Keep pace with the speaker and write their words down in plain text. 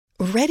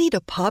Ready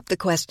to pop the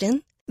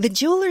question? The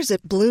jewelers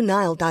at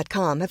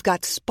BlueNile.com have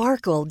got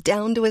sparkle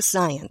down to a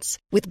science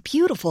with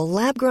beautiful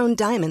lab-grown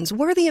diamonds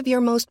worthy of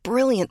your most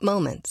brilliant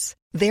moments.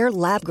 Their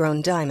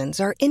lab-grown diamonds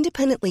are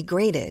independently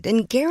graded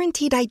and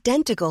guaranteed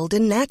identical to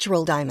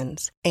natural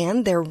diamonds,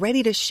 and they're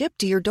ready to ship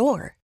to your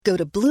door. Go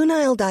to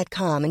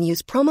BlueNile.com and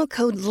use promo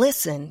code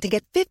LISTEN to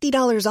get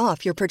 $50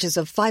 off your purchase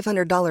of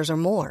 $500 or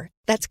more.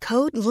 That's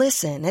code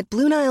LISTEN at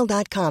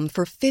BlueNile.com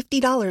for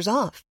 $50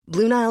 off.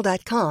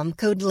 BlueNile.com,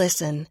 code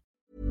LISTEN.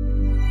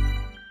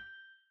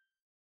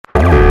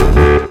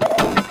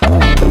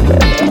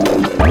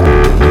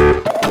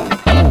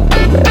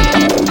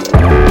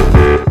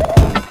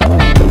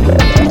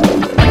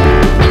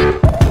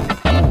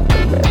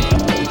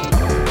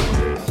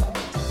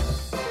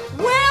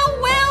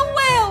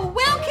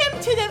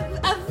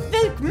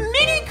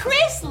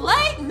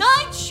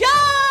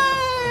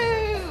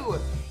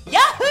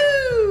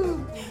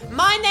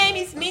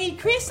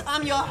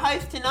 I'm your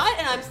host tonight,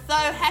 and I'm so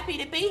happy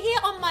to be here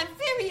on my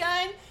very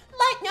own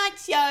late night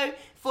show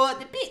for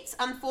the Bits.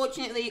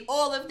 Unfortunately,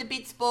 all of the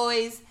Bits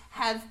boys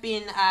have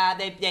been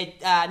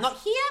they're not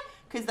here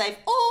because they've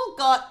all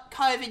got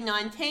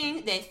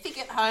COVID-19. They're sick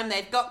at home.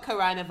 They've got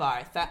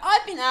coronavirus. So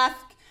I've been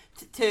asked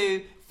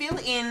to fill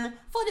in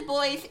for the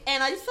boys,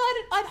 and I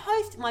decided I'd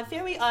host my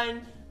very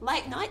own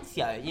late night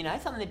show. You know,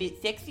 something a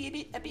bit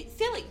sexy, a bit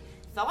silly.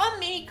 So I'm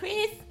Mini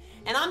Chris.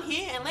 And I'm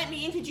here, and let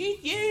me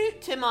introduce you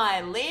to my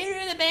leader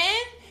of the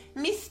band,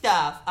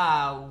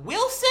 Mr.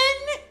 Wilson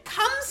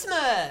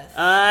Cumsmith.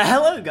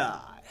 Hello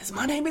guys,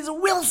 my name is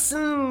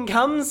Wilson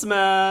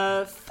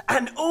Cumsmith,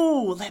 and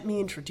let me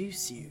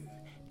introduce you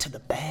to the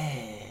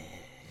band.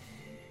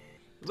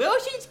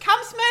 Wilson's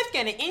Cumsmith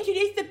gonna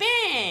introduce the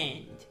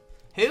band.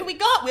 Who we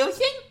got,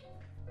 Wilson?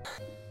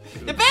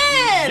 The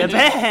band! The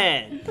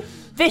band!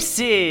 This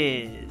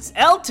is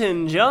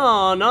Elton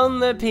John on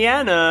the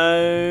piano.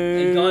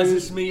 Hey guys,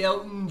 it's me,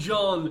 Elton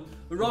John,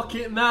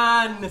 Rocket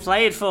Man.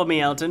 Play it for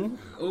me, Elton.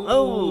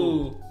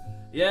 Ooh.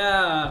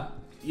 Yeah.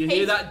 You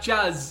hear that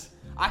jazz?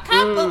 I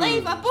can't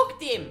believe I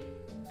booked him.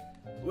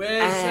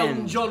 Where's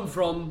Elton John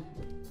from?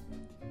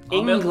 England.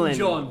 I'm Elton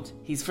John.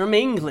 He's from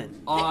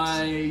England.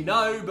 I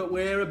know, but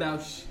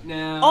whereabouts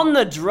now? On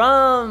the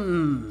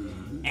drum.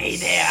 Hey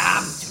there,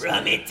 I'm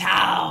Drummy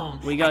Tom.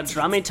 We got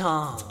Drummy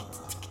Tom.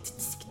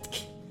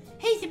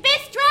 He's the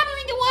best drummer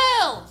in the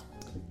world.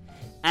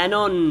 And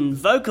on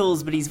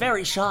vocals, but he's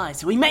very shy,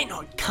 so he may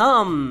not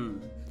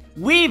come.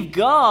 We've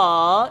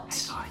got...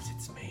 Hey guys,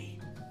 it's me.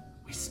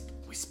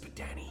 Whisper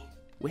Danny.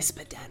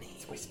 Whisper Danny.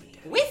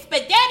 Whisper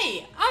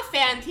Danny. I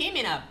found him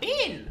in a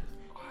bin.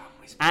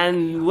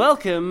 And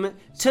welcome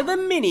to the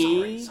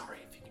mini Sorry,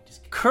 if you can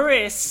just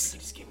Chris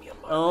just give me a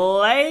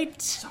moment.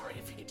 Late Sorry,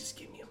 if you could just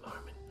give me a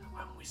moment.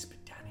 I'm Whisper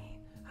Danny,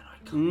 and I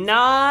can't...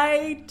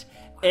 Night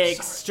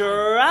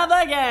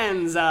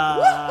Extravaganza.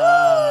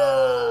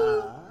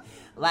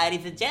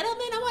 Ladies and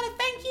gentlemen, I want to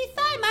thank you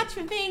so much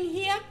for being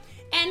here,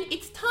 and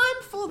it's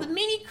time for the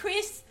Mini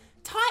Chris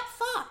Type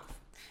 5.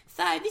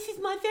 So this is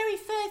my very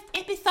first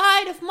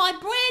episode of my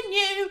brand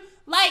new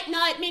late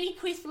night Mini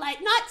Chris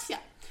late night show.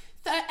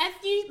 So as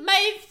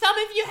some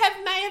of you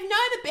may have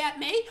known about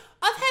me,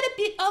 I've had a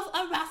bit of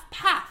a rough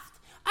past.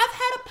 I've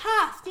had a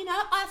past, you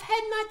know. I've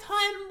had my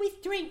time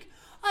with drink.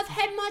 I've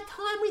had my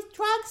time with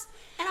drugs,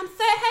 and I'm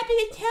so happy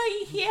to tell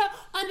you here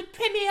on the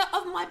premiere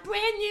of my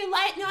brand new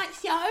late night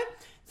show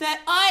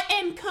that I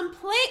am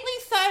completely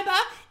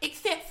sober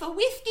except for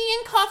whiskey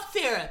and cough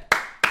syrup.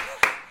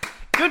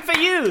 Good for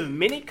you,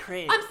 Mini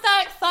Chris. I'm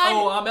so excited.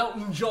 Oh, I'm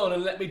Elton John,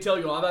 and let me tell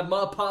you, I've had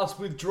my past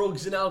with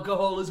drugs and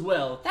alcohol as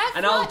well. That's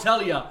and right. I'll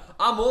tell you,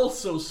 I'm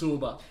also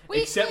sober,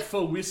 except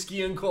for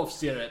whiskey and cough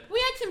syrup. We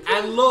had some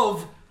pretty... And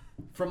love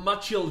from my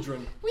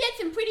children. We had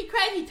some pretty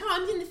crazy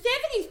times in the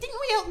 70s, didn't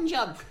we, Elton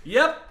John?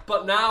 Yep,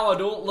 but now I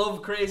don't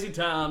love crazy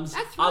times.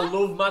 That's I right.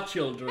 love my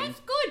children. That's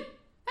good.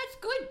 That's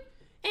good.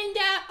 And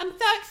I'm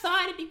so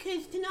excited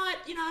because tonight,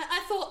 you know,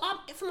 I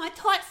thought for my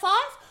Type 5,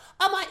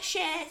 I might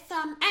share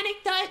some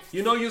anecdotes.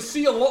 You know, you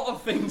see a lot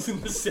of things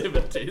in the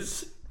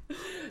 70s.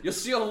 You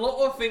see a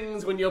lot of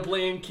things when you're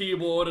playing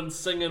keyboard and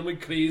singing with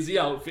crazy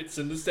outfits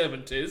in the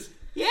 70s.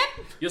 Yep.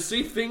 You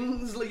see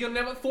things that you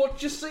never thought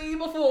you'd see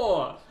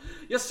before.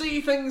 You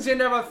see things you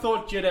never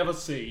thought you'd ever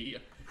see.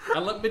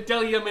 And let me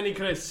tell you, Mini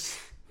Chris,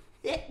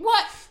 Yeah,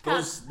 what?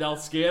 they'll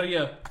scare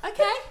you.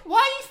 Okay, why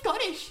are you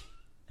Scottish?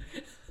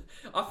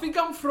 I think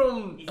I'm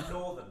from... He's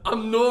northern.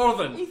 I'm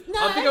northern.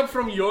 No. I think I'm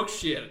from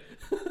Yorkshire.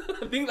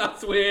 I think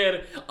that's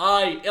where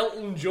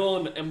Elton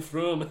John, am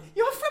from.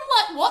 You're from,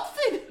 like,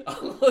 Watford?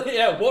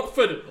 Yeah,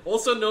 Watford,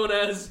 also known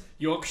as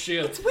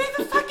Yorkshire. It's where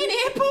the fucking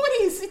airport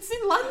is. It's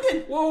in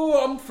London.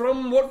 Whoa, I'm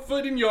from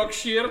Watford in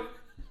Yorkshire.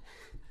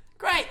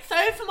 Great,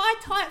 so for my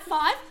Type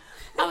 5,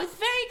 I was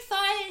very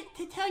excited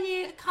to tell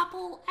you a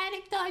couple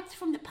anecdotes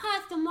from the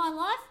past of my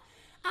life.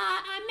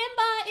 I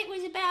remember it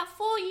was about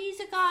 4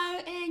 years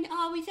ago and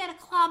I was at a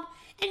club,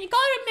 and you got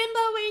to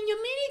remember when you're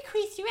mini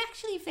Chris, you're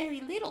actually very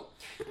little.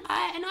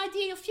 And I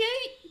did a few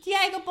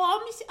Jaeger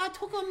bombs. I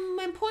took them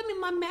and put them in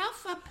my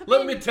mouth.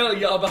 Let me tell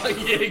you about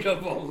Jaeger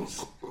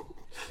bombs.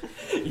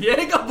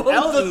 Jaeger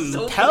bombs are so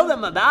Elton, tell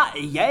them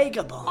about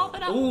Jaeger bomb. Pop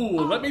it up.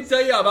 Ooh, let me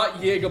tell you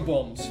about Jaeger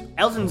bombs.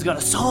 Elton's got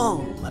a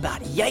song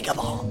about Jaeger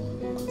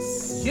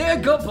bombs.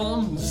 Jaeger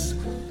bombs.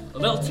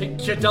 They'll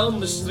take you down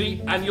the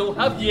street and you'll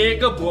have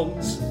Jaeger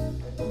bombs.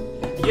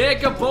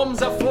 Jaeger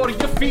bombs are for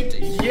your feet.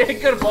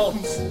 Jaeger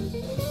bombs.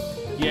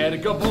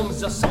 Jaeger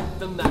bombs are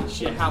something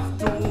that you have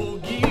to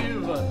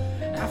give.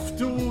 Have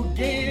to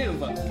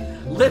give.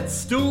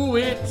 Let's do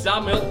it.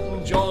 I'm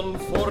Elton John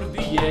for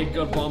the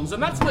Jaeger bombs.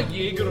 And that's my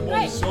Jaeger bomb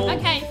Right, song.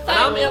 okay, so- And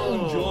I'm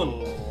Elton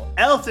John.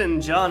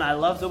 Elton John, I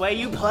love the way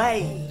you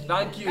play.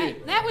 Thank you.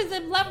 Great. That was a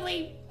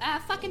lovely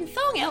fucking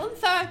song, Elton.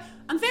 So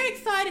I'm very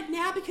excited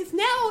now because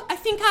now I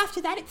think after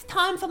that it's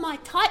time for my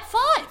type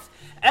 5.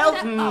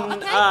 Elton,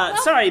 well-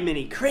 sorry,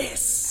 Mini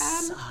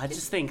Chris. I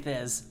just think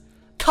there's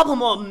a couple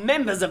more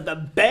members of the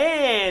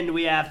band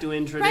we have to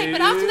introduce. Right,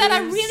 but after that I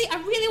really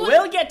want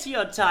We'll get to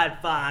your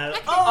type 5.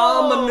 Okay.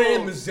 Oh, My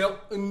name is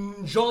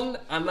Elton John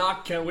and I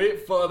can't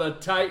wait for the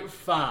type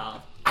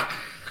 5.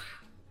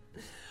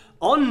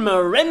 On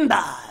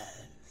marimbas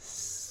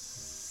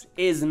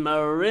is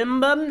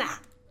Marimba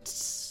Matt.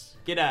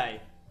 G'day.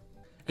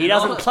 He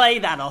doesn't play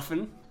that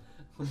often.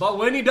 But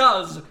when he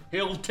does,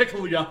 he'll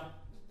tickle you.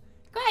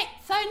 Great.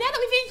 So now that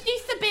we've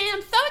introduced the band,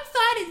 I'm so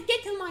excited to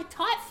get to my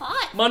type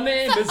 5. My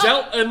name is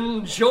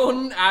Elton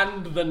John,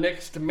 and the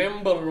next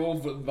member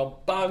of the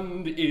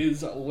band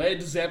is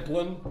Led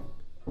Zeppelin.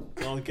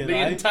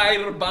 The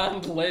entire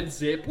band, Led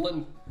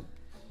Zeppelin.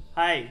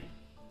 Hey,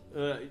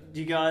 do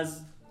you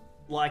guys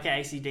like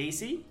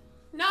AC/DC?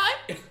 No.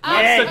 Yeah,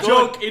 That's a good.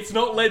 joke. It's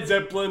not Led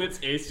Zeppelin, it's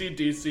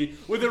AC/DC.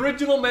 With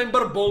original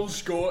member Bon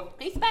Scott.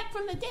 He's back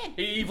from the dead.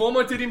 He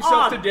vomited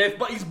himself Oh. to death,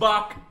 but he's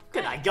back.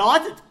 G'day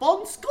guys, it's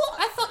Bon Scott.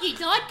 I thought you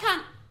died,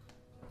 cunt.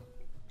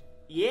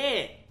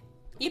 Yeah.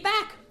 You're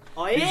back.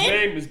 I His am.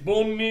 name is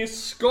Bonnie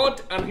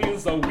Scott, and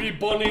he's a wee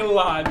bonny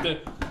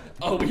lad.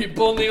 A wee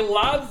bonny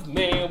lad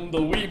named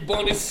the wee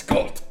Bonnie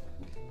Scott.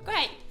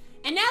 Great.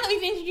 And now that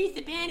we've introduced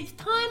the band, it's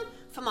time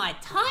for my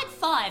type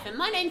 5. And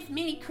my name's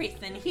Mini Chris.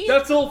 And here's...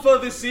 That's all for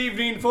this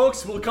evening,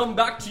 folks. We'll come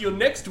back to you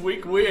next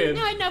week with...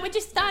 No, we're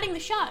just starting the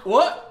show.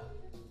 What?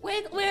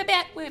 We're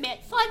about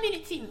 5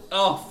 minutes in.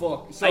 Oh,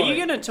 fuck. Are Sorry. you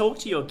going to talk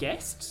to your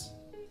guests?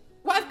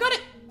 Well, I've got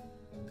it.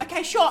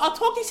 Okay, sure. I'll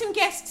talk to some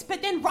guests,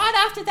 but then right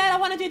after that, I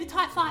want to do the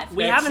type 5.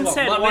 We haven't Excellent.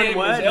 said My one name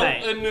word, is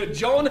mate. Elton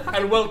John,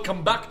 and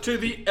welcome back to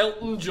the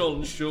Elton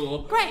John Show.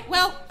 Great.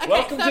 Well, okay.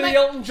 Welcome so to mate- the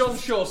Elton John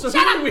Show. So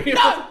Shut who up! are we?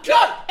 No,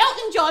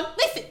 Elton John.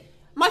 Listen,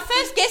 my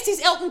first guest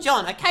is Elton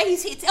John. Okay,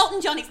 it's Elton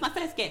John. It's my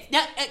first guest.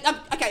 Now,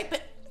 okay,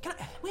 but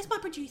where's my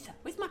producer?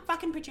 Where's my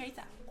fucking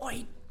producer?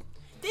 Oi.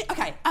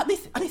 Okay,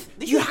 listen.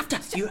 You have to.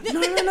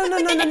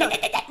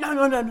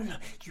 No.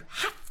 You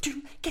have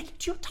to get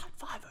to your type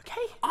 5,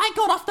 okay? I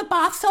got off the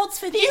bath salts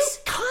for this.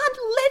 Can't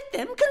let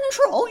them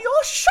control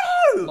your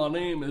show. My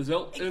name is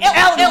Elton.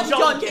 Elton John,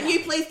 John, can you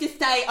please just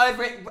stay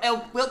over it?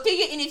 We'll do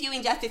your interview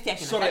in just a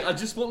second. Sorry, okay? I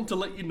just wanted to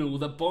let you know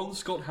that Bon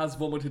Scott has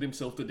vomited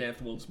himself to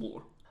death once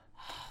more.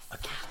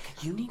 Okay,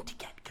 you need to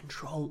get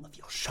control of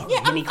your show. Yeah,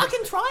 I'm Mini Chris.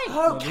 fucking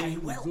trying. Okay,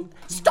 well,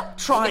 stop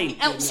trying.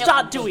 Elton,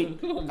 Start doing.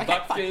 Okay,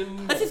 Back fine.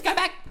 in. Let's just go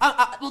back.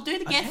 We'll do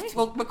the guests. Okay.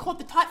 We'll record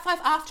the type 5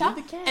 after, Do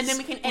the guess. and then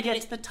we can We'll edit get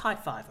it. to the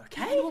type 5,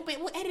 okay? We'll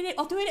edit it.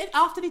 I'll do it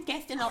after the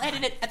guest, and I'll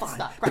edit it at the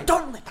start. But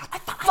don't let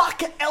that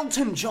fucking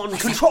Elton John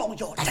control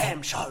your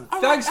damn show.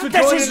 Thanks for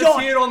This joining is us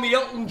your- here on the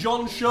Elton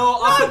John Show.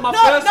 I've got my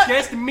first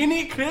guest,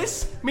 Mini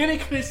Chris. Mini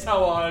Chris,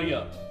 how are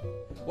you?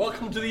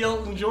 Welcome to the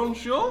Elton John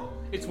Show.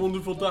 It's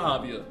wonderful to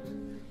have you.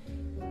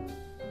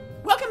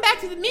 Welcome back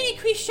to the Mini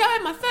Chris Show.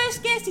 My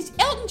first guest is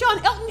Elton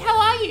John. Elton, how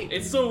are you?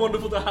 It's so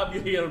wonderful to have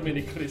you here,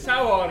 Mini Chris.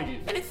 How are you?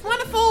 And it's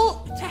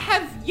wonderful to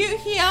have you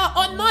here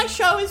on my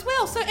show as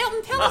well. So,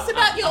 Elton, tell us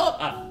about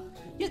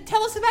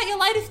your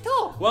latest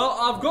tour. Well,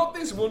 I've got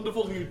this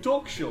wonderful new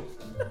talk show.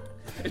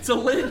 It's a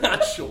late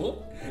night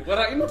show where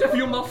I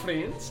interview my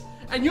friends,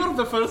 and you're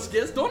the first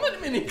guest on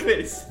it, Mini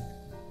Chris.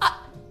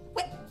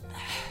 Wait.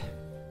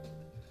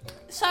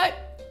 So,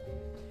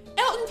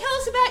 Elton, tell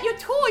us about your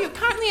tour. You're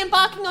currently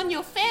embarking on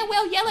your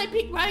farewell Yellow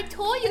Brick Road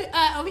tour. You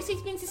obviously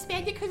it's been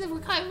suspended because of the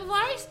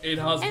coronavirus. It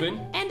has been.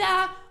 And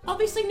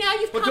obviously now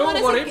you've But come on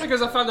don't as worry, a...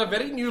 because I found a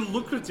very new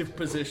lucrative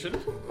position.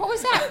 What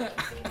was that?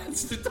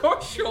 It's the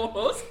talk show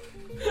host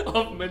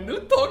of my new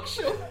talk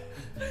show,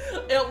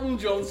 Elton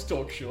John's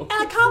talk show. And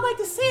I can't wait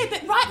to see it,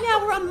 but right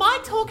now we're on my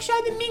talk show,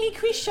 the Mini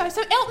Chris Show.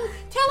 So Elton,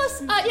 tell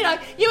us,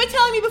 you were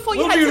telling me before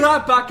you We'll had be to...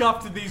 right back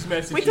after these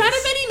messages. We don't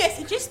have any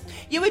messages.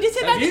 You were just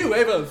about Have you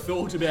ever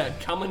thought about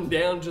coming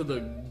down to the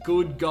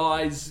Good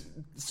Guys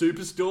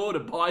Superstore to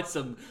buy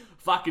some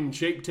fucking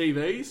cheap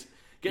TVs?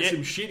 Get some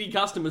shitty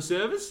customer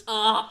service?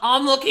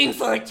 I'm looking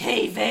for a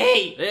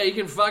TV. Yeah, you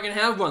can fucking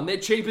have one. They're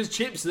cheap as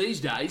chips these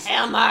days.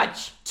 How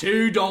much?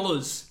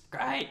 $2.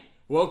 Great.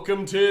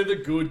 Welcome to the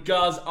Good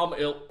Guys. I'm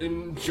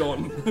Elton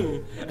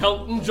John.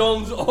 Elton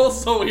John's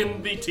also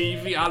in the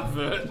TV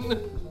advert.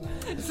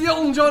 It's the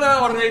Elton John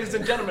Hour, ladies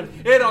and gentlemen,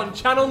 here on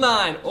Channel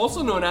 9,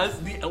 also known as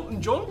the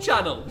Elton John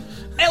Channel.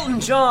 Elton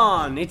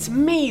John, it's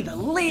me, the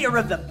leader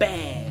of the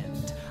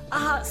band.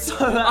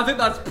 I think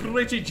that's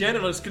pretty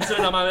generous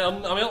considering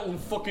I'm Elton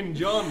fucking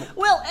John.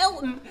 Well,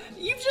 Elton,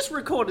 you've just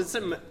recorded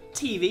some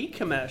TV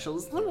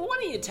commercials. Why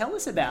don't you tell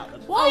us about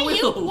them? Why are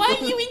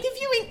you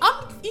interviewing?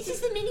 This is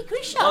the Mini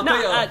Chris show.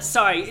 No,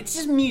 sorry, it's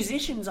just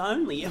musicians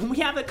only, and we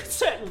have a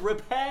certain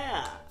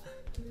repair.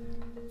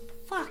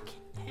 Fuck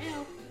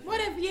hell.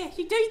 Whatever, yeah,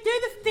 you do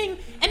the thing,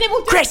 and then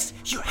we'll do... Chris,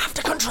 you have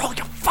to control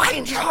your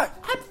fucking show.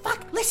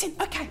 Listen,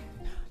 okay.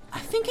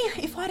 I'm thinking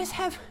if I just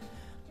have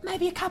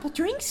maybe a couple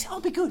drinks,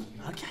 I'll be good.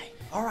 Okay,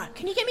 alright.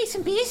 Can you get me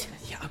some beers?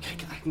 Yeah, okay,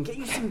 I can get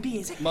you some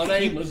beers. My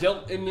name is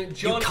Elton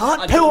John. You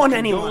can't poo on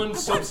anyone.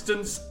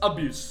 Substance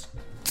abuse.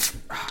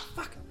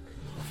 Fuck.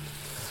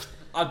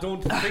 I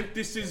don't think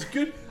this is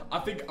good. I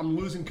think I'm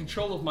losing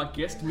control of my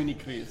guest, Mini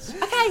Chris.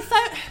 Okay, so...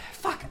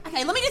 Fuck.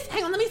 Okay, let me just...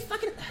 Hang on, let me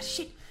fucking...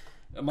 shit.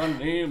 My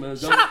name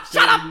is Shut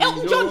up,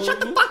 Elton John, shut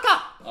the fuck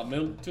up! I'm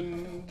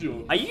Elton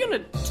John. Are you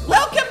gonna...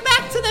 Welcome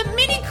back to the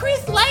Mini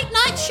Chris Late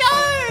Night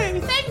Show!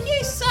 Thank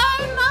you so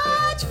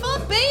much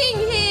for being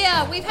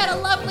here! We've had a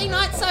lovely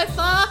night so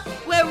far.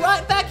 We're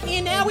right back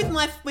here now with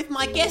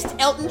my guest,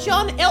 Elton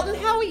John. Elton,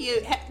 how are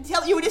you?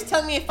 You were just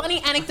telling me a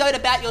funny anecdote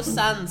about your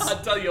sons. I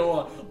tell you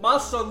what, my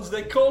sons,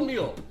 they call me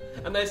up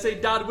and they say,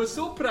 Dad, we're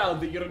so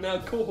proud that you're now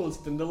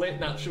co-hosting the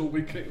Late Night Show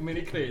with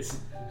Mini Chris.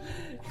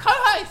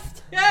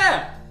 Co-host?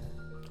 Yeah!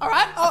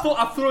 Alright. I thought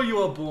I'd throw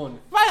you a bone.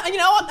 Right, and you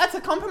know what? That's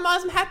a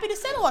compromise I'm happy to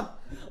settle on.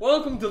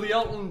 Welcome to the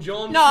Elton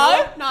John No,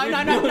 Show. no.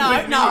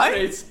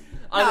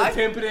 I'm a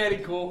temporary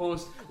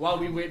co-host while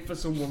we wait for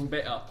someone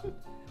better.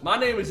 My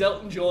name is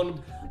Elton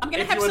John. I'm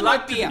gonna if have you would some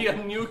like more to beer. be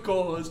a new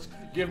co-host,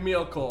 give me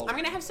a call. I'm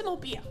gonna have some more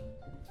beer.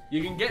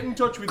 You can get in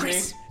touch with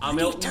Chris, me. I'm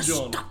you Elton need to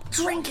John. stop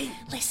drinking.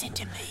 Listen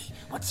to me.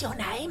 What's your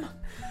name?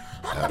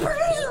 I'm the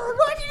producer.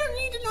 Why do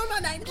you need to know my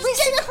name?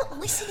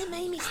 Listen to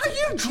me, Mr.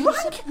 Are you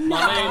drunk?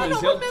 My name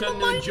is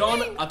Elton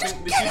John. I Just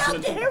think this get is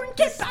out there and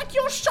get back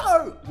your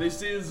show.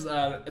 This is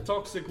a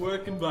toxic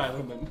work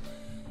environment.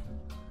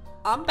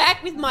 I'm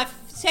back with my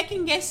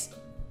second guest,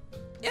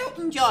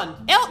 Elton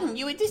John. Elton,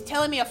 you were just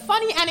telling me a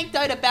funny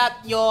anecdote about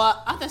your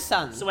other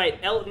sons. So wait,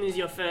 Elton is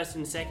your first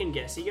and second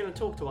guest. Are you going to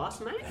talk to us,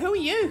 mate? Who are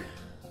you?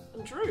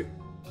 I'm Drew.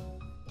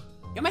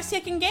 You're my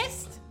second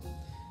guest?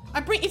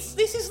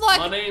 This is like...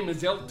 My name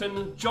is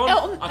Elton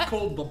John. I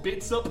called the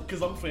bits up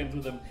because I'm friends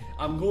with him.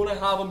 I'm going to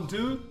have him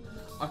do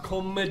a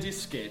comedy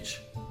sketch.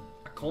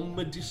 I'm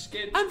Elton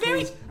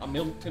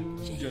John.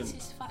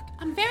 Jesus, fuck.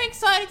 I'm very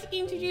excited to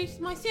introduce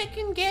my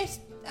second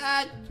guest,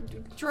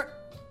 Drew.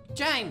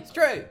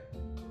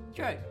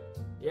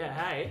 Yeah,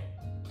 hey.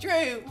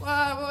 Drew,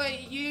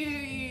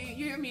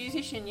 you're a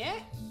musician, yeah?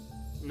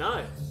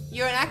 No.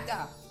 You're an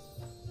actor.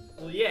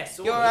 Well, yes.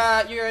 You're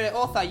an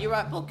author. You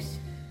write books.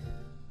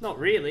 Not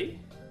really.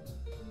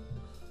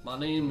 My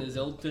name is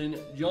Elton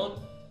John.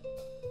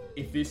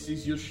 If this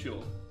is your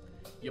show,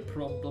 you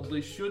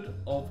probably should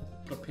have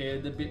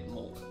prepared a bit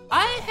more.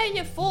 I had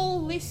your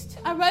full list.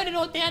 I wrote it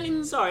all down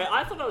in... Sorry,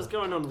 I thought I was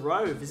going on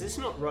Rove. Is this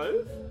not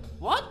Rove?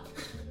 What?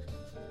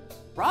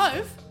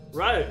 Rove?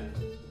 Rove.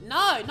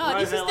 No, Rove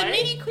this is LA? the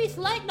Mini Chris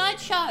Late Night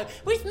Show.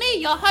 With me,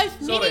 your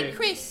host, Mini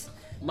Chris.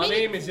 My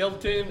name is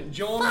Elton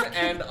John,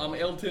 and I'm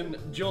Elton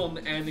John,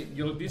 and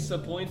you're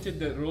disappointed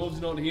that Rove's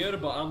not here,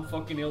 but I'm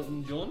fucking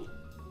Elton John?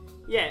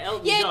 Yeah,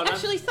 Elton Yeah, John.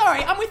 actually,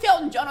 sorry. I'm with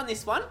Elton John on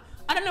this one.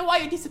 I don't know why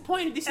you're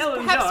disappointed. This is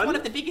Elton perhaps John? one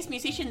of the biggest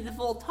musicians of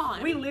all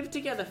time. We lived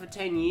together for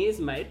 10 years,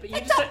 mate, but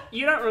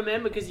you don't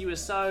remember because you were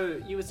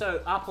so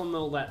up on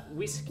all that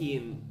whiskey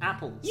and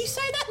apples. You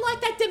say that like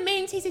that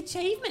demeans his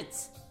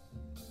achievements.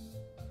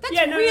 That's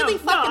Yeah, no, really no,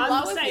 fucking I'm low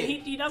just of saying,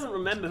 you. he doesn't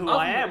remember who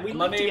I am. We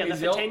My lived name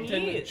together is for 10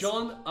 Elton years.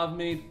 John. I've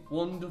made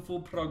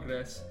wonderful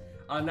progress.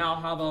 I now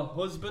have a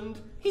husband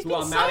He's who been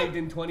I so- married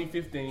in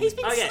 2015. He's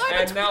been Okay, so much...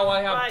 And now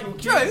I have Right. two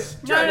Drew, kids.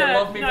 Drew. And they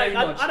No, love me no, very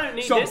I- much. I don't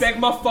need so this. beg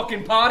my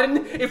fucking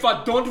pardon if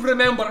I don't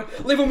remember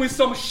living with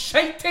some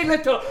shitey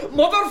little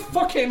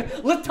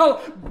motherfucking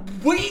little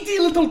weedy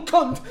little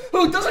cunt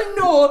who doesn't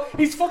know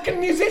his fucking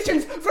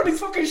musicians from his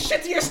fucking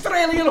shitty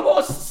Australian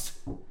hosts.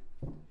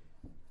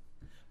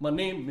 My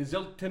name is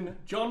Elton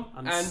John,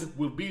 and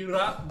we'll be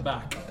right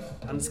back.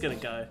 I'm just gonna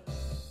go.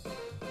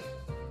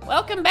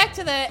 Welcome back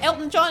to the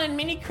Elton John and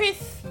Mini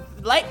Chris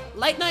late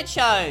night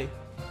show.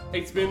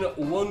 It's been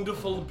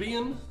wonderful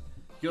being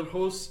your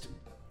host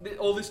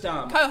all this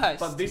time. Co-host.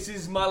 But this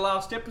is my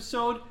last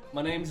episode.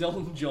 My name's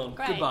Elton John.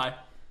 Great. Goodbye.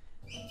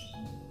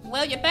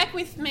 Well, you're back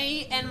with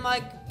me and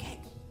my...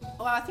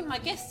 Well, I think my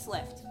guests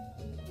left.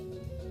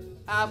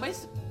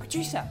 Where's...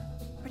 Producer.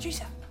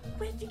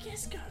 Where'd the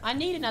guest go? I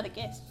need another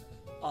guest.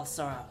 Oh,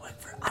 sorry,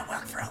 I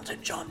work for Elton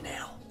John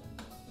now.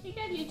 He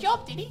gave you a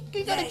job, did he?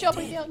 You got Yeah, a job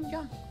he with did. Elton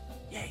John.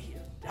 Yeah,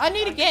 I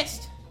need a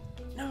guest.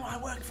 No,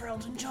 I work for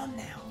Elton John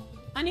now.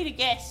 I need a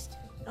guest.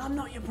 I'm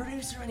not your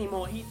producer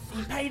anymore. He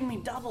paid me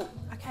double.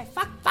 Okay,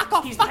 fuck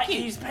off, He's fuck pa-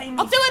 you. he's paying me-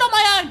 I'll do it on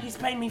my own. He's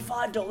paying me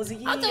 $5 a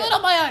year. I'll do it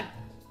on my own.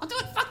 I'll do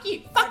it, fuck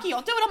you, I'll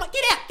do it on my...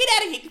 Get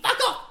out of here, fuck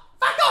off.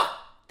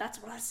 That's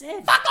what I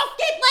said. Fuck off,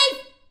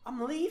 leave.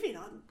 I'm leaving.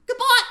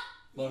 Goodbye.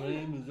 My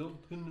name is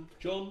Elton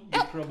John.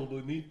 You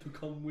probably need to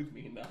come with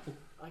me now.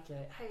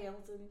 Okay. Hey,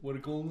 Elton. We're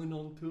going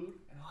on tour.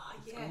 Oh,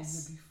 It's yes.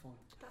 going to be fun.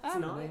 That's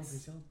My name nice.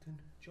 is Elton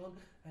John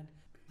and...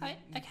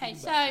 Okay,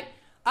 so,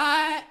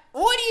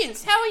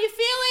 audience, how are you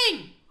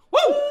feeling? Woo!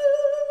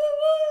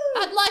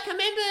 I'd like a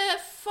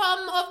member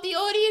of the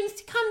audience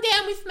to come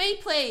down with me,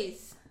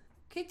 please.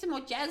 Get some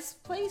more jazz,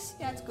 please.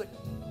 Yeah, that's good.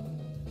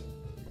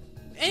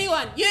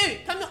 Anyone, you,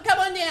 come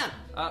on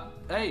down.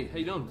 Hey, how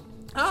you doing?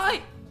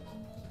 Hi.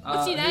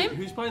 What's your name?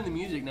 Who's playing the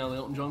music now that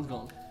Elton John's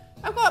gone?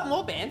 I've got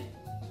more band.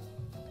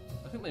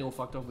 I think they all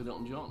fucked off with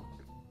Elton John.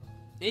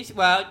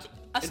 Well,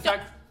 In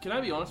fact, can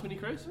I be honest, Mini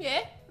Chris?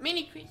 yeah,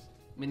 Mini Chris.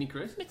 Mini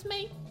Chris? It's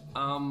me.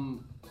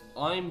 I'm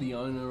the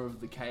owner of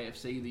the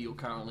KFC that you're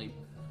currently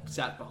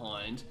sat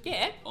behind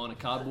Yeah. on a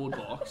cardboard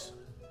box.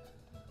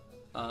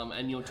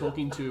 And you're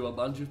talking to a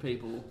bunch of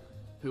people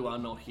who are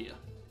not here.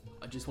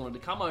 I just wanted to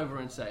come over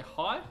and say,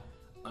 hi,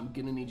 I'm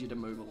gonna need you to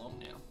move along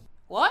now.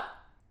 What?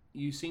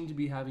 You seem to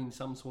be having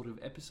some sort of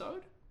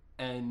episode,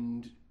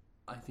 and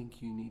I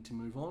think you need to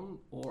move on,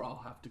 or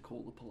I'll have to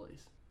call the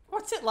police.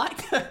 What's it like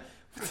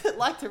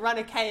to run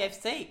a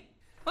KFC?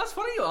 That's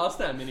funny you asked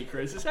that, Mini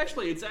Chris. It's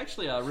actually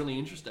really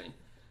interesting.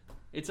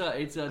 There's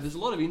a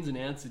lot of ins and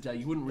outs that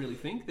you wouldn't really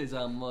think. There's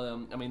there's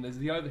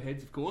the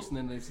overheads, of course, and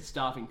then there's the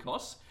staffing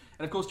costs.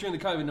 And of course, during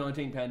the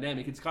COVID-19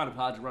 pandemic, it's kind of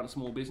hard to run a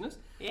small business.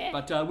 Yeah.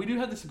 But we do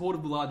have the support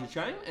of the larger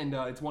chain, and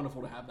it's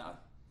wonderful to have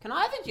that. Can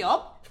I have a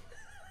job?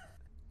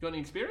 Got any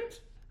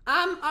experience?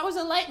 I was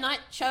a late night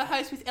show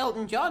host with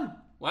Elton John.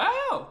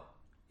 Wow.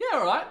 Yeah,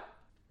 all right.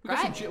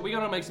 Great. We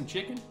gotta make some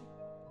chicken.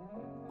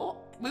 Oh,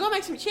 we gonna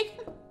make some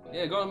chicken?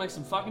 Yeah, gotta make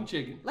some fucking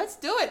chicken. Let's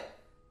do it.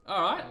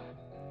 All right.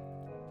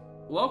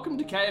 Welcome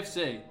to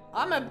KFC.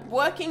 I'm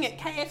working at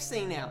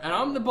KFC now. And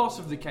I'm the boss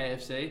of the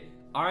KFC.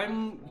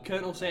 I'm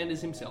Colonel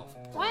Sanders himself.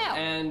 Wow.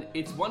 And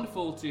it's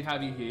wonderful to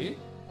have you here.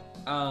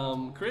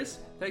 Chris,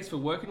 thanks for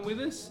working with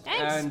us.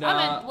 Thanks. And,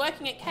 I'm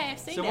working at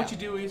KFC so now. what you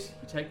do is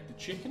you take the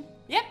chicken,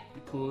 Yep.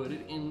 you put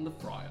it in the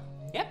fryer.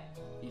 Yep.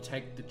 You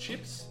take the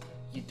chips,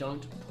 you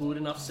don't put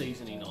enough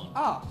seasoning on.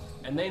 Oh.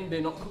 And then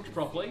they're not cooked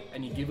properly,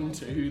 and you give them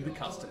to the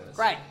customers.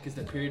 Great. Because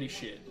they're pretty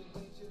shit.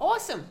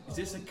 Awesome. Is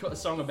this a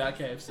song about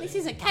KFC? This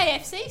is a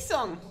KFC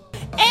song.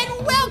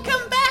 And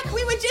welcome back.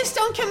 We were just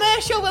on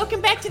commercial.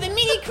 Welcome back to the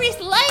Mini Chris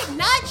Late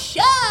Night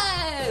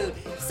Show.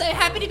 So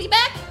happy to be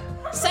back.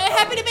 So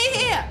happy to be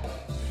here.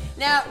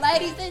 Now,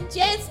 ladies and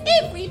gents,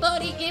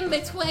 everybody in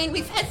between,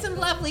 we've had some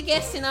lovely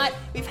guests tonight.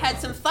 We've had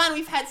some fun.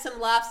 We've had some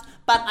laughs.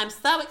 But I'm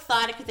so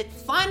excited because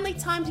it's finally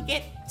time to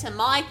get to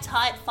my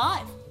Tight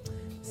 5.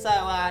 So,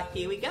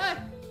 here we go.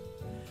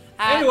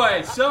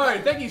 Anyway, so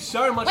thank you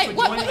so much for joining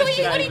us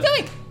today. What are you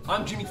doing?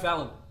 I'm Jimmy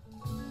Fallon.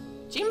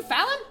 Jim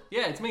Fallon?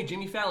 Yeah, it's me,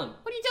 Jimmy Fallon.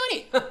 What are you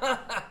doing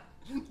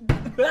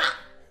here?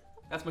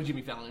 That's my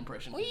Jimmy Fallon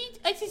impression.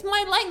 This is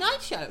my late night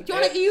show. Do you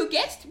want to be a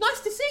guest?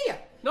 Nice to see you.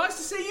 Nice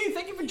to see you.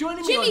 Thank you for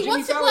joining me Jimmy, on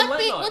Jimmy Fallon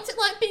Late Night. what's it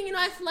like being in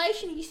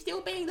isolation? Are you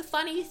still being the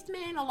funniest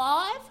man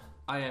alive?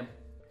 I am.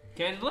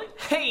 Candidly?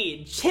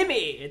 Hey,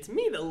 Jimmy, it's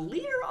me, the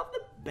leader of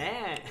the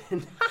band.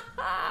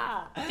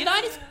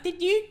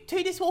 Did you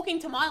two just walk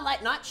into my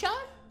late night show?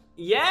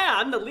 Yeah,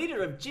 I'm the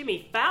leader of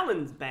Jimmy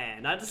Fallon's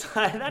band. That's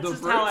The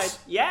just how I. Roots?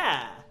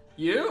 Yeah.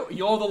 You're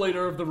the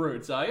leader of the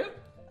Roots, are you?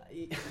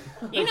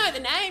 You know the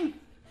name.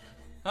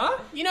 Huh?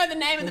 You know the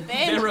name of the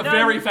band. They're a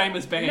very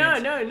famous band.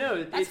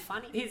 No. That's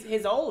funny.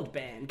 His old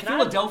band.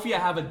 Philadelphia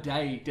have a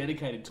day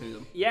dedicated to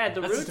them. Yeah,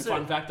 the That's Roots just a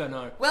fun fact I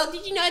know. Well,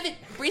 did you know that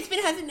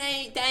Brisbane has a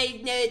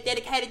day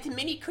dedicated to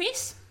Mini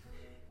Chris?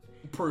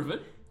 Prove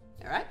it.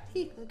 All right,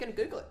 here, I'm going to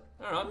Google it.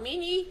 All right.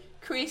 Mini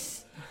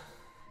Chris.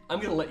 I'm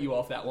going to let you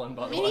off that one,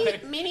 by the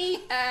way. Mini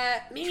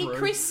True.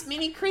 Chris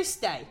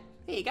Day.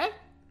 There you go.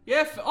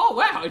 Yeah. Oh,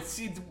 wow. It's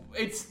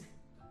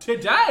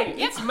today. Yep.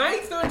 It's May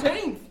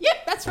 13th.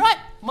 Yep, that's right.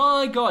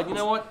 My God, you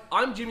know what?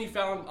 I'm Jimmy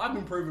Fallon. I've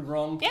been proven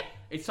wrong. Yep.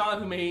 It's time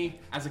for me,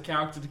 as a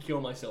character, to kill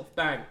myself.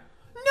 Bang.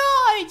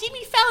 No,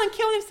 Jimmy Fallon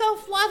killed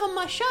himself live on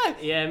my show.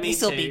 Yeah, me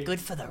This'll too. be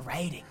good for the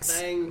ratings.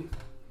 Bang.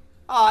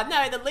 Oh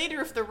no, the leader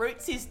of the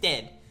Roots is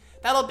dead.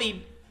 That'll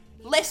be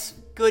less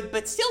good,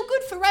 but still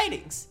good for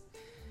ratings.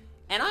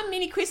 And I'm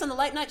Mini Chris on the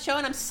Late Night Show,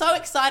 and I'm so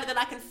excited that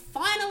I can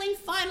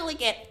finally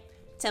get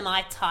to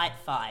my Tight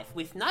 5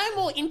 with no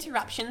more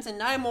interruptions and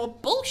no more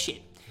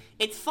bullshit.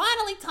 It's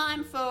finally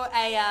time for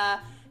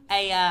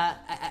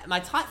my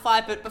Tight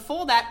 5, but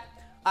before that,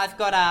 I've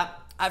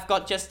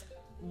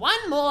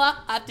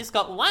just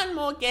got one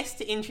more guest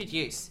to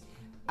introduce,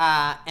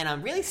 and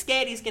I'm really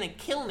scared he's gonna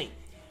kill me.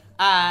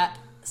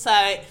 So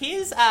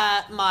here's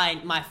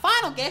my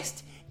final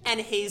guest, and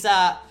he's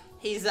a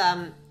bit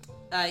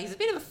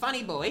of a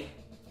funny boy.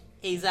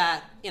 He's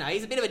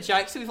he's a bit of a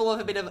jokester. We've all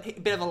have a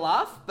bit of a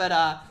laugh,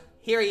 but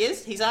here he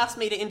is. He's asked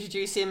me to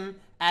introduce him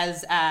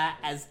as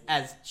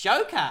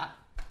Joker.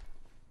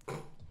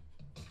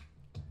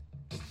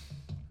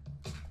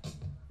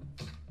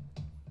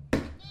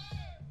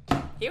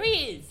 Here he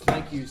is.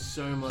 Thank you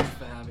so much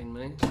for having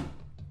me.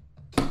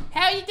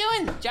 How are you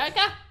doing,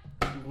 Joker?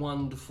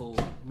 Wonderful,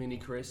 Mini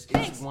Chris.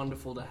 Thanks. It's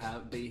wonderful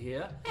to be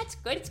here. That's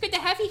good. It's good to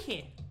have you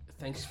here.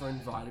 Thanks for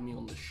inviting me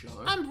on the show.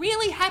 I'm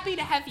really happy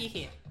to have you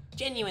here.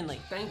 Genuinely.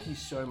 Thank you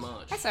so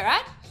much. That's all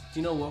right. Do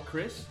you know what,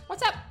 Chris?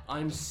 What's up?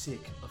 I'm sick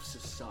of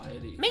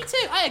society. Me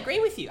too. I agree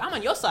with you. I'm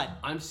on your side.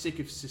 I'm sick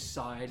of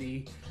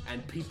society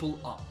and people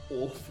are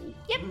awful.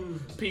 Yep.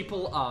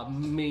 People are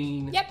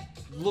mean. Yep.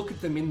 Look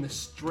at them in the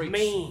streets.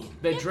 Mean.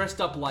 They're dressed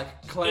up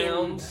like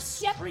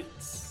clowns. Yep.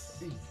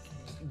 Streets.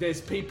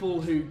 There's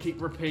people who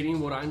keep repeating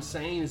what I'm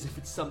saying as if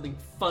it's something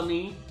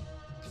funny.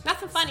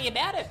 Nothing funny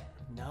about it.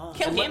 No.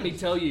 Kill And him. let me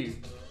tell you,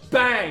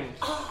 bang!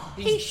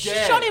 He He's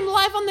dead. shot him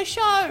live on the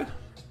show.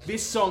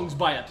 This song's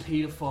by a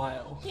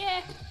paedophile.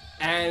 Yeah.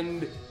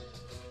 And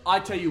I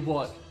tell you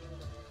what,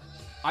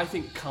 I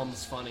think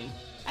cum's funny.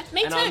 That's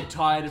me And too. I'm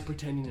tired of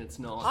pretending it's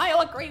not. I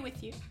agree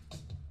with you.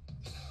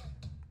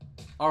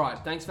 Alright,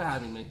 thanks for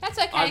having me. That's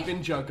okay. I've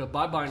been Joker.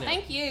 Bye-bye now.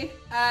 Thank you.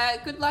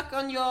 Good luck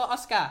on your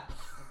Oscar.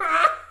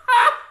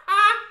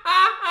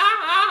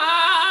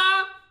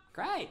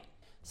 Great.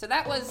 So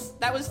that was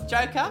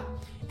Joker,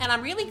 and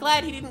I'm really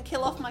glad he didn't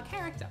kill off my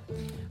character.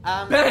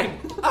 Bang!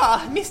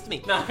 Oh, missed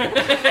me. No.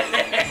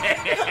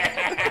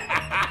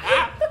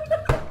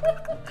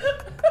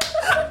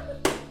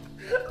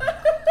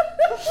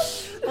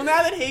 Well,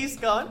 now that he's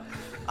gone,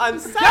 I'm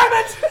so Damn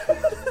it!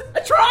 I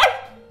tried!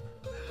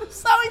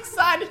 so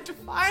excited to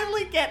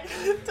finally get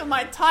to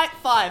my type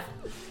 5.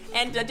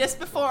 And just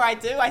before I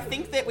do, I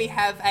think that we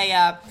have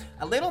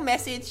a little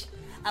message.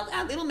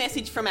 A little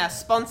message from our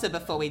sponsor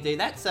before we do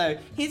that. So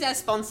here's our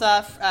sponsor.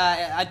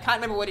 I can't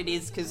remember what it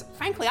is because,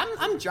 frankly,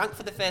 I'm drunk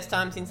for the first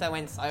time since I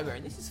went sober,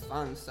 and this is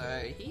fun. So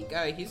here you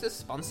go. Here's a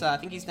sponsor. I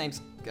think his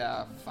name's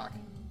fuck.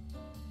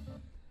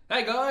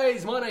 Hey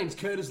guys, my name's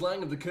Curtis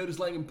Lang of the Curtis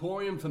Lang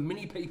Emporium for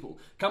Mini People.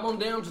 Come on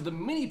down to the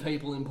Mini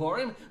People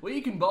Emporium where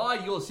you can buy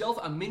yourself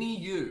a Mini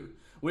You.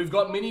 We've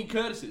got Mini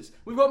Curtises.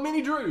 We've got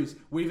Mini Drews.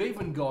 We've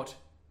even got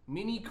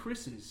Mini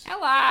Chris's.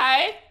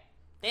 Hello.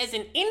 There's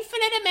an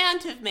infinite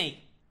amount of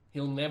me.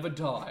 He'll never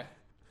die.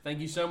 Thank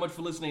you so much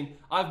for listening.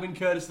 I've been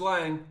Curtis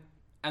Lang,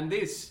 and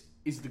this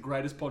is the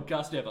greatest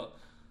podcast ever.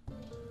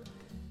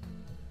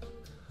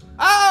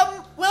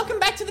 Welcome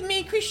back to the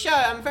Me Chris Show.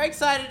 I'm very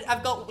excited.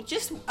 I've got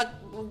just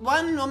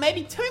one or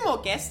maybe two more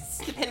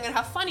guests, depending on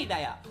how funny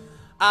they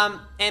are.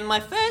 And my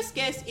first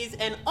guest is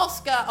an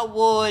Oscar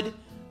Award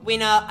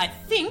winner, I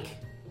think.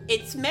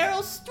 It's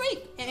Meryl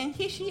Streep, and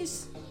here she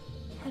is.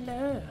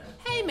 Hello.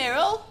 Hey,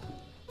 Meryl.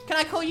 Can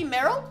I call you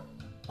Meryl?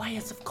 Why,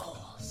 yes, of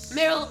course.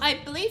 Meryl, I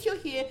believe you're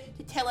here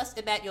to tell us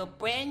about your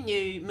brand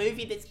new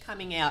movie that's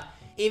coming out,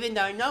 even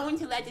though no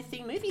one's allowed to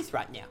see movies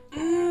right now.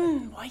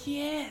 Why,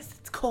 yes.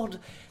 It's called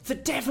The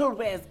Devil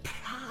Wears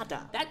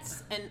Prada.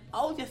 That's an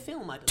older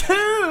film, I believe. 2!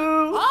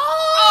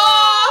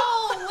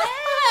 Oh,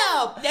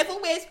 wow! Devil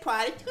Wears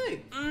Prada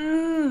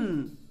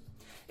 2.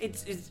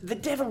 It's The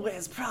Devil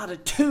Wears Prada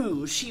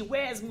 2. She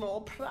wears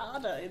more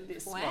Prada in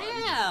this one.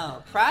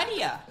 Wow,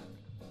 Proudia.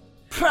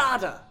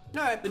 Prada.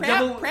 No,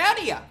 devil-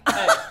 Proudia.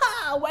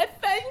 Why,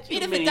 thank you,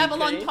 Bit of a Mini double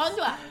Chris.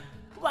 entendre.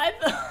 Why,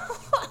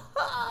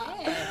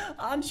 Yeah.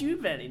 Aren't you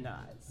very nice?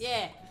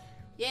 Yeah.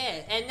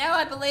 Yeah, and now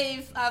I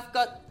believe I've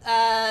got,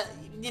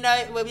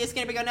 we're just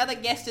going to bring another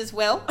guest as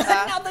well.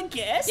 Another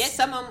guest? Yeah,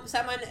 someone.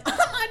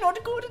 I'm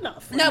not good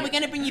enough for No, you. we're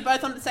going to bring you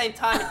both on at the same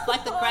time. It's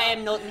like the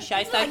Graham Norton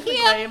show. So Like the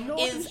here Graham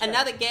Norton is show.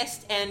 another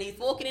guest, and he's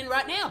walking in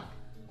right now.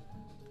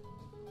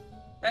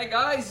 Hey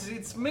guys,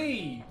 it's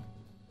me.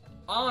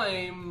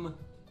 I'm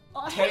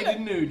Oh, Ted hello.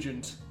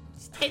 Nugent.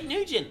 It's Ted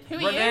Nugent. Who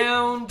are you?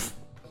 Renowned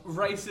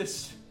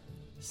racist,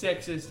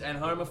 sexist, and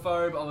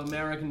homophobe of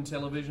American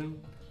television.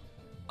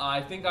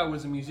 I think I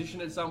was a musician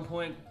at some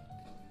point.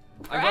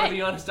 I gotta Right.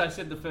 be honest, I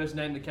said the first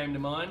name that came to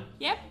mind.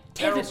 Yep.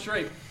 Meryl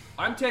Streep.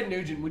 I'm Ted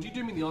Nugent. Would you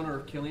do me the honor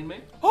of killing me?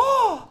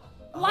 Oh!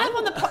 Live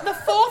on the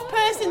fourth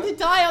person to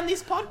die on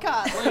this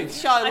podcast.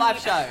 Please. Live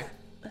show.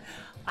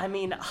 I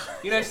mean...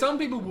 You know, some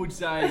people would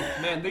say,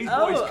 man, these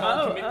boys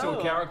can't commit to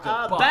a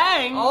character. But,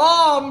 bang!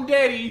 Oh, I'm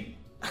Daddy.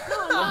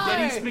 I'm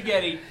Daddy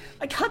Spaghetti.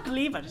 I can't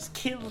believe I just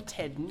killed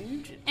Ted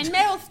Nugent. And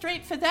Meryl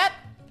Streep, for that,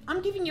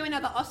 I'm giving you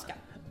another Oscar.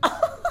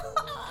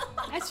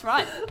 That's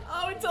right.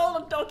 Oh, it's all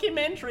a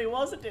documentary,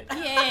 wasn't it?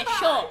 Yeah,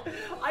 sure.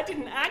 I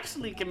didn't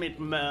actually commit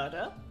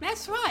murder.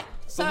 That's right.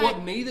 So, But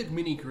what neither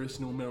Minnie Chris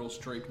nor Meryl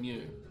Streep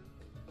knew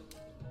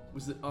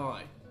was that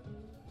I,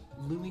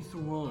 Louis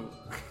Theroux,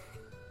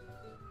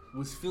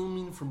 was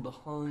filming from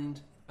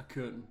behind a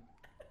curtain.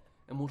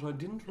 And what I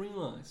didn't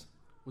realise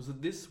was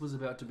that this was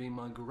about to be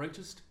my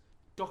greatest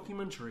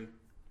documentary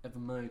ever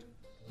made.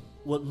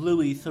 What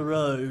Louis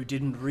Theroux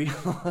didn't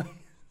realise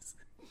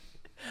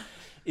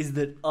is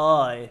that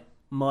I,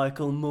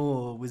 Michael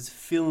Moore, was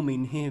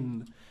filming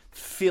him,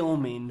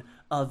 filming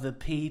other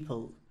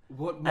people.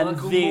 What And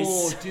Michael this-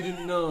 Moore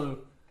didn't know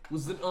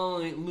was that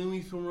I,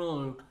 Louis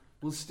Theroux,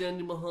 was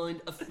standing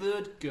behind a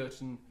third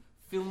curtain,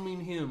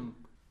 filming him.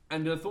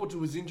 And I thought it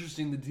was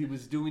interesting that he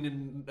was doing it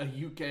in a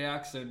UK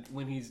accent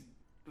when he's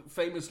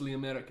famously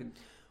American.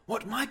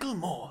 what Michael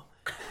Moore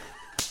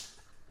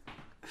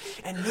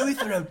and Louis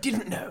Theroux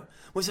didn't know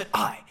was that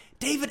I,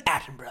 David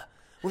Attenborough,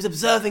 was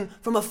observing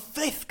from a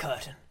fifth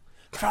curtain,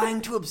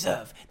 trying to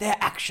observe their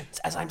actions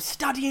as I'm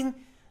studying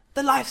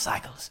the life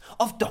cycles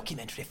of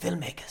documentary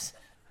filmmakers.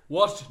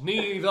 what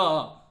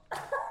neither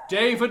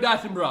David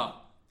Attenborough,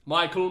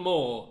 Michael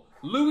Moore,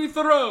 Louis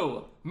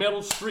Theroux,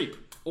 Meryl Streep,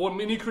 or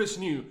Minnie Chris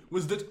knew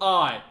was that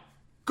I,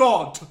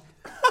 God,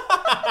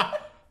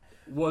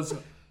 was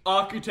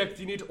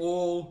architecting it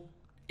all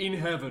in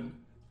heaven.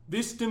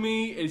 This to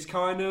me is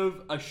kind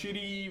of a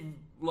shitty,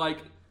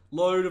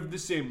 load of The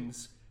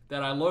Sims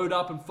that I load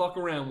up and fuck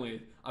around with.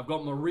 I've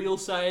got my real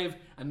save,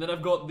 and then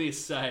I've got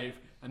this save,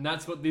 and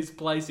that's what this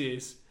place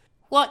is.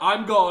 What?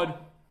 I'm God,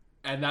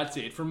 and that's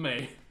it from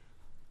me.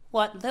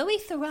 What Louis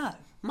Theroux,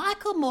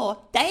 Michael Moore,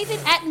 David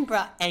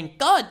Attenborough, and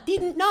God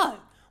didn't know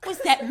was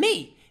that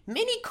me,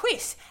 Minnie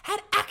Chris,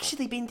 had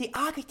actually been the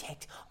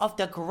architect of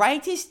the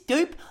greatest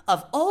dupe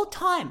of all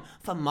time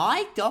for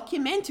my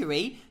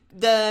documentary,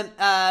 the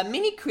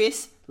Minnie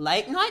Chris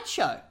Late Night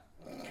Show.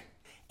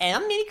 And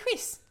I'm Minnie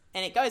Chris,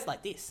 and it goes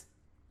like this.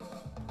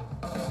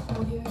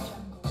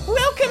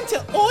 Welcome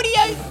to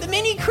the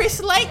Minnie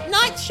Chris Late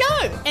Night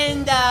Show.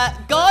 And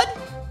God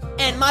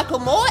and Michael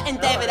Moore and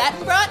David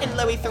Attenborough and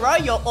Louis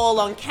Theroux, you're all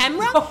on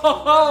camera.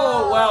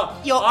 Oh, wow.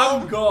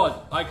 I'm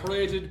God. I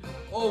created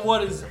all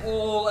what is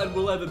all and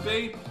will ever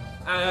be,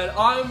 and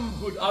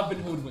I've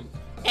been hoodwinked.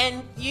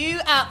 And you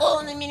are all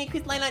on the Minnie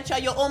Chris Late Night Show.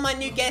 You're all my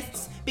new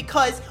guests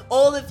because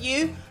all of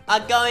you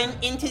are going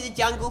into the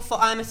jungle for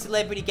I'm a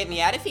Celebrity, Get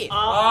Me Out of Here.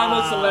 I'm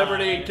a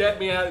celebrity, get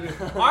me out of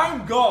here.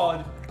 I'm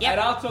God, Yep.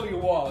 and I'll tell you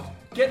what,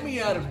 get me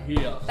out of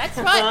here. That's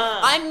right.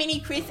 I'm Minnie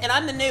Chris, and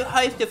I'm the new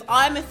host of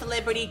I'm a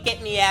Celebrity,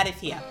 Get Me Out of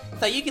Here.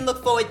 So you can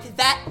look forward to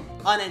that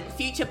on a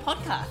future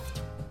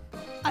podcast,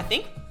 I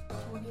think.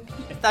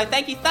 So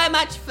thank you so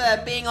much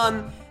for being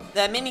on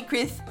the Minnie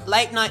Chris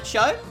Late Night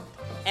Show.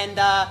 And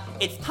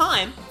it's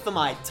time for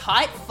my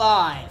Type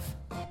 5.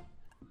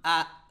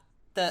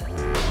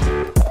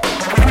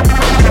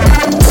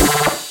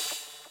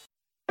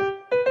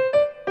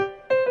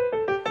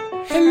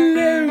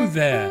 Hello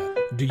there!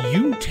 Do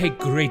you take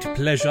great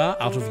pleasure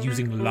out of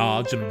using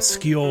large and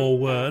obscure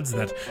words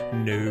that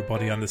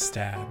nobody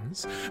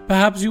understands?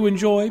 Perhaps you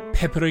enjoy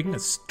peppering a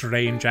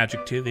strange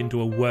adjective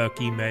into a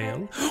work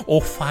email,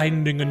 or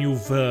finding a new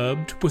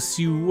verb to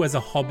pursue as a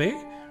hobby?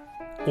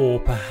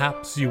 Or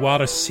perhaps you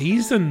are a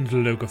seasoned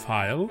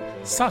logophile,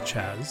 such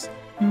as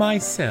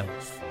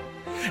myself.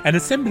 An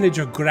assemblage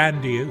of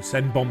grandiose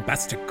and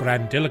bombastic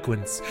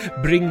grandiloquence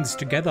brings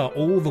together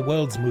all the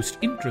world's most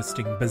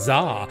interesting,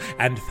 bizarre,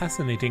 and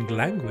fascinating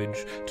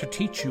language to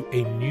teach you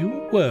a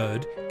new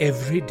word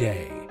every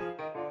day.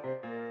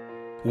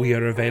 We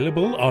are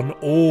available on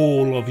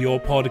all of your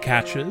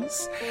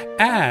podcatchers,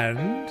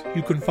 and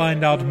you can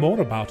find out more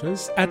about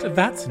us at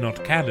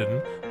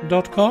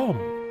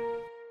that'snotcanon.com.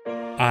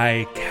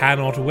 I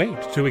cannot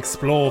wait to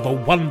explore the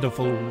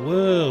wonderful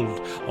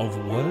world of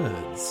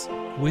words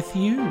with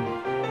you.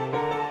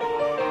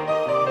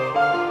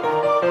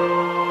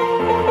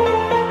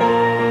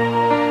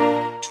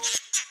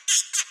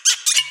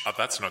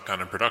 That's Not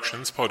Canon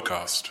Productions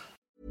podcast.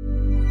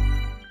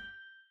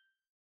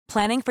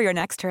 Planning for your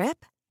next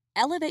trip?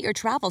 Elevate your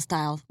travel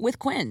style with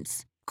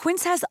Quince.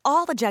 Quince has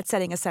all the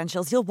jet-setting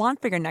essentials you'll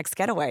want for your next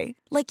getaway,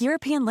 like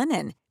European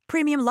linen,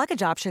 premium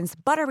luggage options,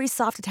 buttery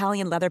soft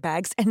Italian leather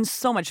bags, and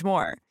so much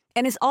more.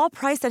 And is all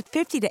priced at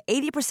 50 to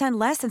 80%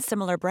 less than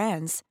similar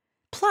brands.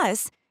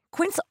 Plus,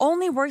 Quince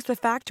only works with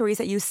factories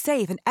that use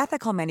safe and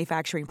ethical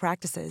manufacturing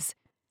practices.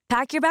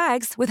 Pack your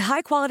bags with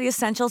high-quality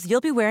essentials you'll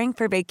be wearing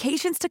for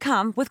vacations to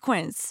come with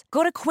Quince.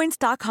 Go to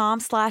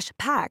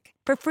quince.com/pack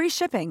for free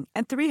shipping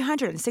and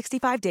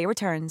 365-day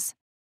returns.